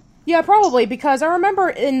right? Yeah, probably, because I remember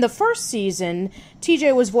in the first season,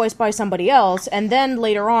 TJ was voiced by somebody else, and then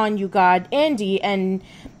later on you got Andy, and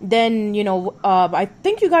then, I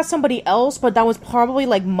think you got somebody else, but that was probably,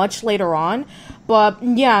 much later on. But,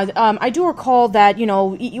 I do recall that,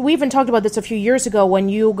 we even talked about this a few years ago when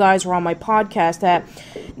you guys were on my podcast, that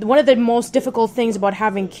one of the most difficult things about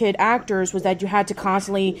having kid actors was that you had to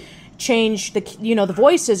constantly change the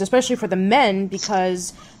voices, especially for the men,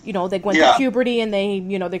 because they went through puberty and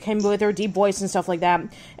they came with their deep voice and stuff like that.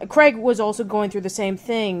 Craig was also going through the same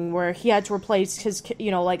thing where he had to replace his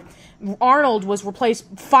like Arnold was replaced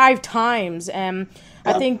 5 times, and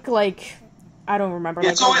I think I don't remember.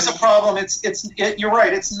 It's always a problem. You're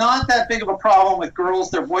right. It's not that big of a problem with girls.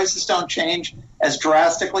 Their voices don't change as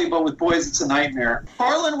drastically, but with boys, it's a nightmare.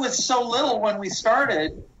 Carlin was so little when we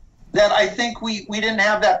started that I think we didn't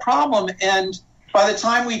have that problem. And by the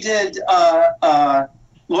time we did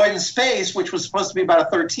Lloyd in Space, which was supposed to be about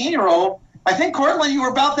a 13-year-old, I think, Cortland, you were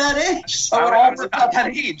about that age. So I was about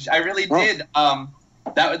that age. I really did.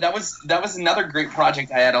 That was another great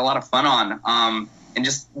project I had a lot of fun on. And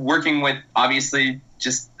just working with, obviously,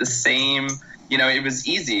 just the same, it was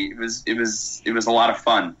easy. It was a lot of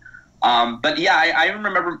fun. But yeah, I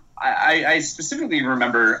remember, I specifically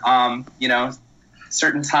remember,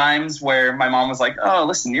 certain times where my mom was like, "Oh,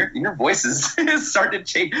 listen, your voice is starting to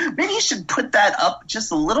change. Maybe you should put that up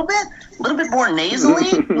just a little bit more nasally,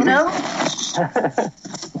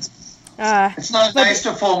 It's not nice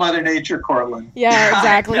to fool Mother Nature, Cortland. Yeah,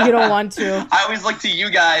 exactly. You don't want to. I always look to you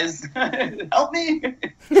guys. Help me.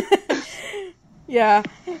 Yeah.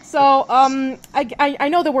 So, I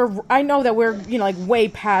know that we're way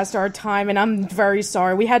past our time, and I'm very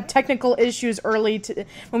sorry. We had technical issues early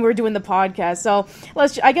when we were doing the podcast. So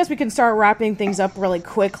I guess we can start wrapping things up really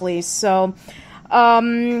quickly. So,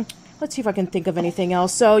 let's see if I can think of anything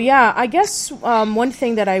else. So yeah, I guess one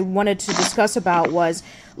thing that I wanted to discuss about was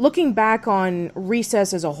looking back on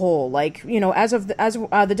Recess as a whole. As of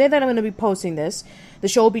the day that I'm going to be posting this, the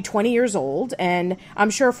show will be 20 years old, and I'm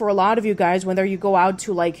sure for a lot of you guys, whether you go out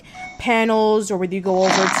to panels or whether you go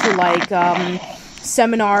over to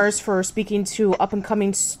seminars for speaking to up and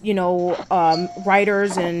coming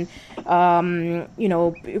writers and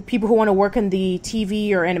people who want to work in the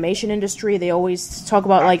TV or animation industry, they always talk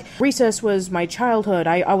about Recess was my childhood.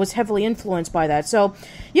 I was heavily influenced by that. So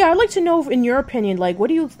yeah, I'd like to know, in your opinion, what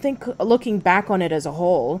do you think looking back on it as a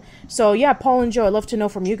whole? So yeah, Paul and Joe, I'd love to know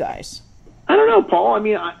from you guys. I don't know, Paul. I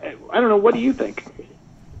mean, I don't know. What do you think?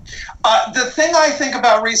 The thing I think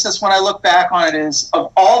about Recess when I look back on it is,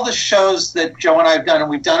 of all the shows that Joe and I have done, and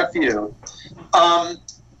we've done a few,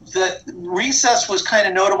 the Recess was kind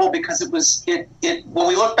of notable because it when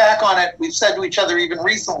we look back on it, we've said to each other even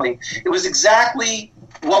recently, it was exactly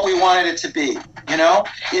what we wanted it to be.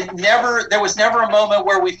 There was never a moment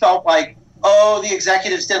where we felt like, oh, the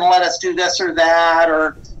executives didn't let us do this or that,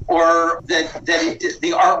 or that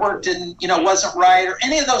the artwork wasn't right, or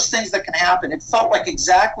any of those things that can happen. It felt like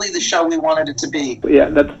exactly the show we wanted it to be. Yeah,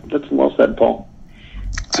 that's well said, Paul.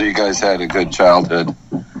 So you guys had a good childhood.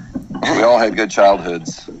 We all had good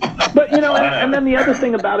childhoods. But and then the other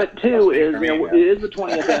thing about it too is, it is the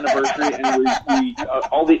 20th anniversary,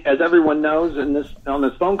 and we as everyone knows, on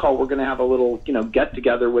this phone call, we're going to have a little get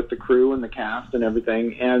together with the crew and the cast and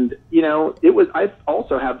everything. And I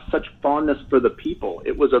also have such fondness for the people.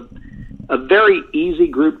 It was a very easy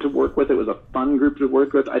group to work with. It was a fun group to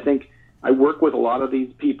work with. I think I work with a lot of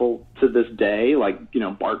these people to this day.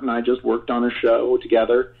 Bart and I just worked on a show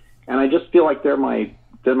together, and I just feel like they're my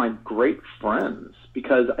great friends,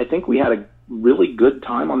 because I think we had a really good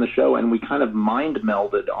time on the show, and we kind of mind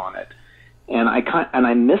melded on it. And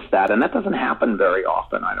I miss that, and that doesn't happen very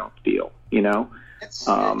often, I don't feel,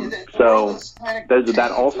 So there's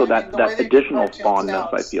that additional fondness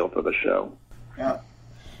I feel for the show. Yeah,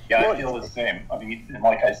 I feel the same. I mean, and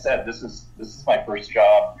like I said, this is my first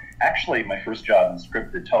job. Actually, my first job in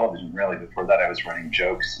scripted television, really. Before that, I was writing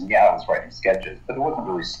jokes. And yeah, I was writing sketches, but it wasn't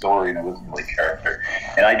really story and it wasn't really character.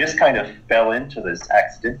 And I just kind of fell into this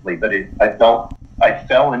accidentally, but I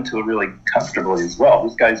fell into it really comfortably as well.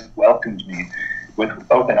 These guys welcomed me with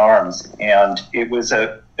open arms, and it was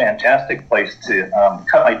a fantastic place to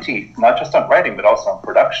cut my teeth, not just on writing, but also on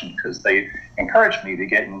production, because they encouraged me to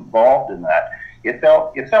get involved in that. It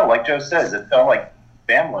felt like Joe says, it felt like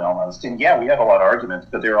family almost. And yeah, we had a lot of arguments,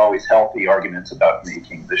 but they were always healthy arguments about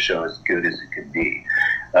making the show as good as it could be.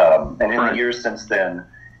 And in the years since then,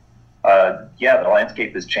 the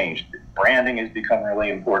landscape has changed. Branding has become really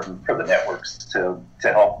important for the networks to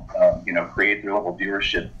help create their local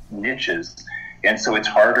viewership niches. And so it's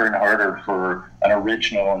harder and harder for an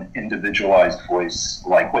original and individualized voice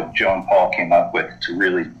like what Joe and Paul came up with to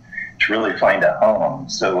really find a home.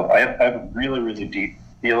 So I have really, really deep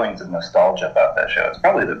feelings of nostalgia about that show. It's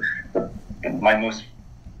probably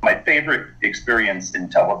my favorite experience in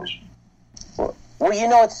television. Well,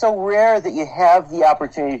 it's so rare that you have the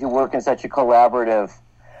opportunity to work in such a collaborative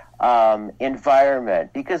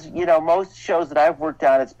environment, because most shows that I've worked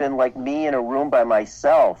on, it's been like me in a room by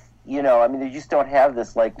myself. I mean, they just don't have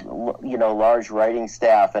this large writing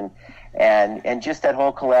staff and just that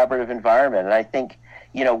whole collaborative environment. And I think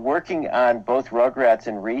working on both Rugrats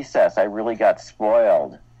and Recess, I really got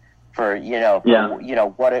spoiled for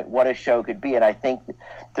what a show could be. And I think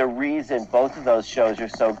the reason both of those shows are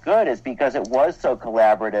so good is because it was so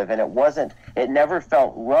collaborative, and it never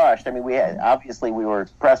felt rushed. I mean, we were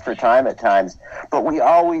pressed for time at times, but we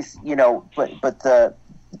always, doing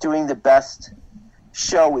the best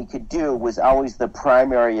show we could do was always the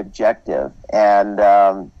primary objective.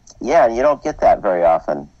 And you don't get that very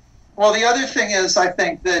often. Well, the other thing is, I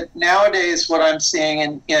think that nowadays what I'm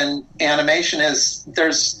seeing in animation is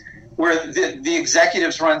there's where the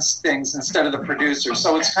executives run things instead of the producers.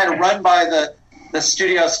 So it's kind of run by the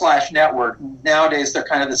studio/network. Nowadays, they're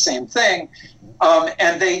kind of the same thing.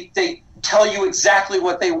 And they tell you exactly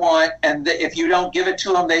what they want. And if you don't give it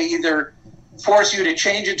to them, they either force you to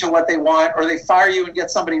change it to what they want, or they fire you and get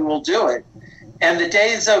somebody who will do it. And the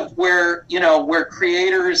days of where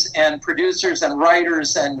creators and producers and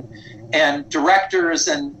writers and directors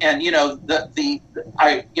and I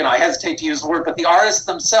hesitate to use the word, but the artists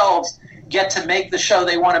themselves get to make the show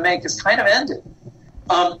they want to make is kind of ended.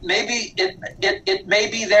 Maybe it may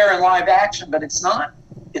be there in live action, but it's not.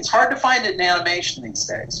 It's hard to find it in animation these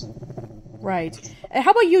days. Right.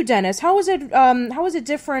 How about you, Dennis? How is it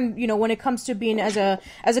different, when it comes to being as a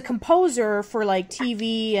composer for like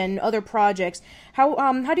TV and other projects?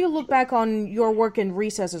 How do you look back on your work in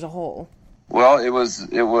Recess as a whole? Well, it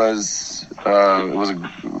was a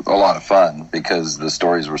lot of fun because the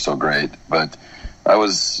stories were so great. But I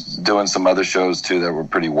was doing some other shows too that were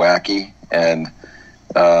pretty wacky, and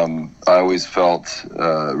I always felt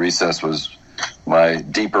Recess was my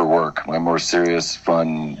deeper work, my more serious,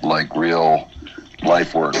 fun, like real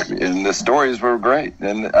life work. And the stories were great.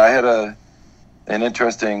 And I had an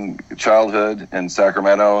interesting childhood in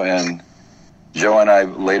Sacramento, and Joe and I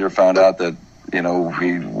later found out that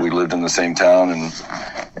we lived in the same town,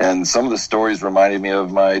 and some of the stories reminded me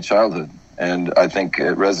of my childhood, and I think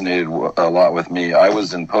it resonated a lot with me. I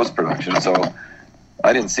was in post-production, so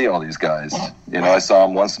I didn't see all these guys. I saw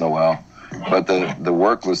them once in a while, but the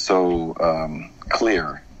work was so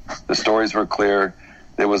clear. The stories were clear.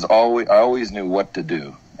 I always knew what to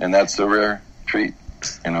do, and that's a rare treat.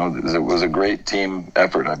 It was a great team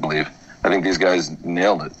effort, I believe. I think these guys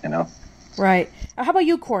nailed it, Right. How about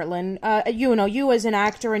you, Cortland? You as an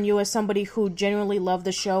actor and you as somebody who genuinely loved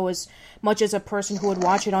the show as much as a person who would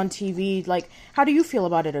watch it on TV, like, how do you feel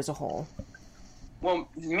about it as a whole? Well,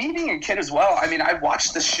 me being a kid as well, I mean, I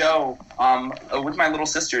watched the show with my little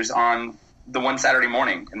sisters on the one Saturday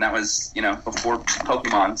morning, and that was, before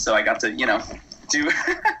Pokemon, so I got to, do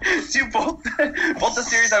both the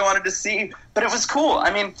series I wanted to see, but it was cool.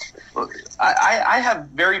 I mean, I have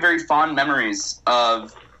very, very fond memories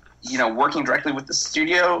of working directly with the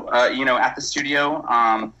studio, at the studio,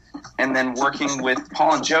 and then working with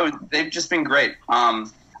Paul and Joe. They've just been great.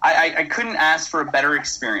 I couldn't ask for a better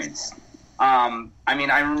experience. I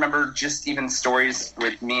remember just even stories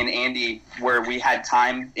with me and Andy where we had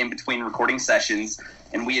time in between recording sessions,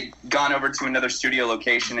 and we had gone over to another studio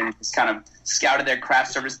location and just kind of scouted their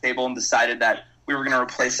craft service table and decided that we were going to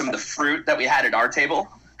replace some of the fruit that we had at our table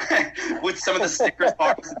with some of the Snickers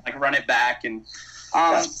bars and like run it back. And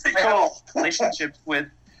pretty cool relationships with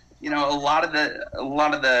a lot of the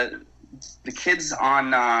kids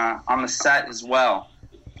on the set as well.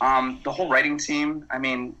 The whole writing team, I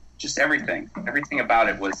mean, just everything about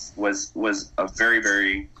it was a very,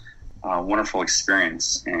 very wonderful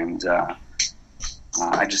experience, and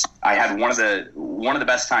I had one of the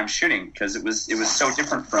best times shooting because it was so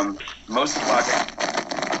different from most of the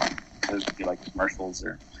projects. Those would be like commercials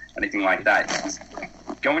or anything like that.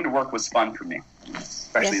 Going to work was fun for me.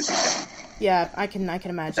 Especially as a kid. Yeah, I can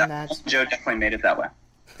imagine that. Joe definitely made it that way.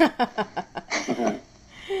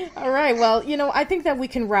 All right, well, I think that we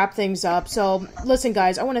can wrap things up. So, listen,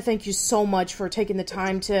 guys, I want to thank you so much for taking the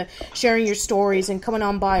time to sharing your stories and coming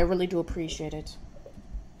on by. I really do appreciate it.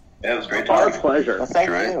 Yeah, it was great. Our pleasure. Well,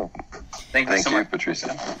 thank you. Thank you so much,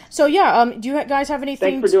 Patricia. So, yeah, do you guys have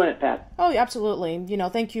anything? Thanks for doing it, Pat. Oh, absolutely.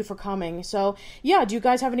 Thank you for coming. So, yeah, do you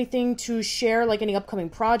guys have anything to share, like any upcoming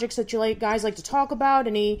projects that you guys like to talk about?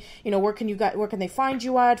 Any, where can they find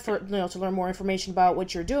you at for, to learn more information about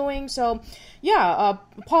what you're doing? So, yeah,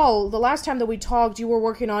 Paul, the last time that we talked, you were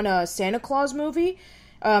working on a Santa Claus movie.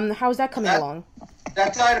 How's that coming along?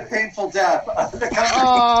 That died a painful death.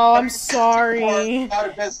 Oh, I'm sorry. Out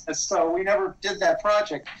of business, so we never did that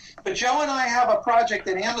project. But Joe and I have a project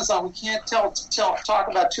at Amazon. We can't talk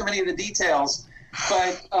about too many of the details,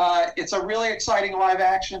 But it's a really exciting live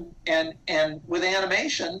action and with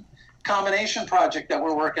animation combination project that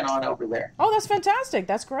we're working on over there. Oh, that's fantastic.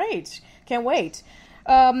 That's great. Can't wait.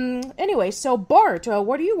 Anyway, so Bart,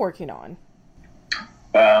 what are you working on?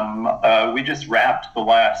 We just wrapped the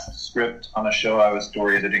last script on a show I was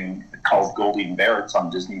story editing called Goldie and Bear. It's on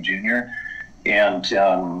Disney Junior. And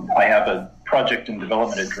I have a project in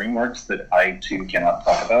development at DreamWorks that I, too, cannot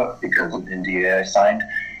talk about because of the NDA I signed.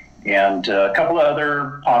 And a couple of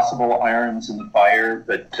other possible irons in the fire,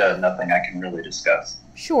 but nothing I can really discuss.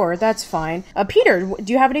 Sure, that's fine. Peter,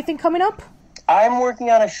 do you have anything coming up? I'm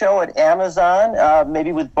working on a show at Amazon,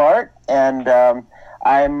 maybe with Bart, and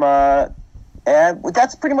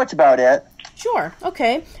that's pretty much about it. Sure,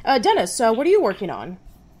 okay. Dennis, what are you working on?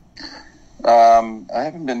 I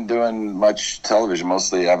haven't been doing much television,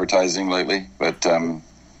 mostly advertising lately, but I'm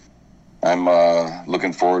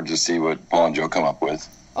looking forward to see what Paul and Joe come up with.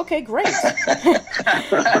 Okay, great.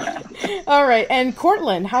 All right, and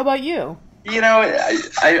Cortland, how about you? You know,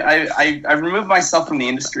 I removed myself from the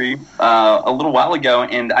industry a little while ago,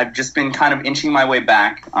 and I've just been kind of inching my way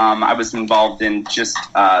back. I was involved in just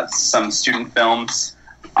some student films,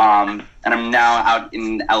 and I'm now out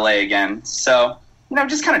in LA again. So, you know,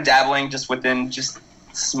 just kind of dabbling just within just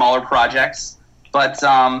smaller projects. But,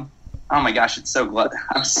 oh my gosh,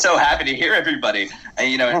 I'm so happy to hear everybody. And,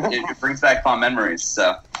 you know, it brings back fond memories,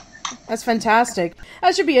 so... That's fantastic.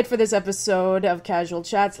 That should be it for this episode of Casual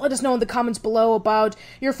Chats. Let us know in the comments below about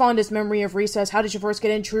your fondest memory of Recess. How did you first get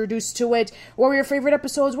introduced to it? What were your favorite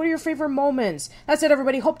episodes? What are your favorite moments? That's it,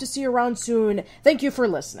 everybody. Hope to see you around soon. Thank you for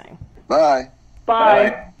listening. Bye.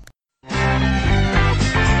 Bye.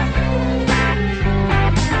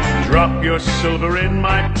 Drop your silver in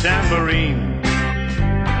my tambourine.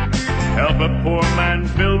 Help a poor man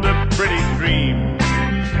build a pretty dream.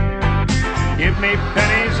 Give me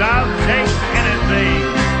pennies, I'll take anything.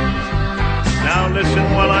 Now listen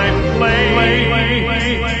while I play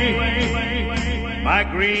my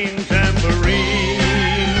green tambourine.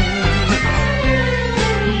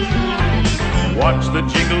 Watch the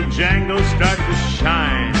jingle jangle start to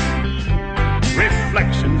shine.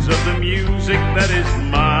 Reflections of the music that is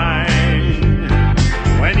mine.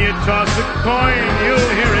 When you toss a coin, you'll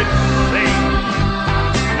hear it sing.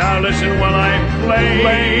 Now listen while I play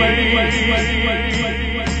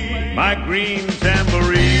my green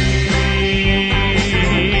tambourine.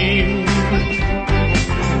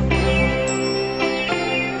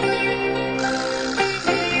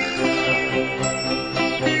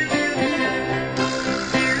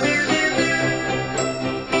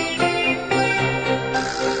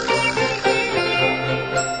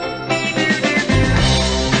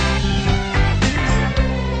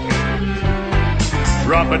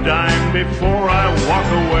 Drop a dime before I walk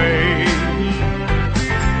away.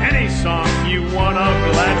 Any song you want,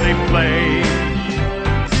 I'll gladly play.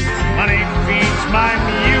 Money feeds my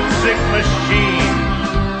music machine.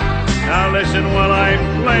 Now listen while I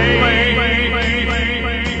play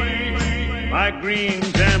my green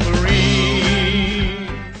tambourine.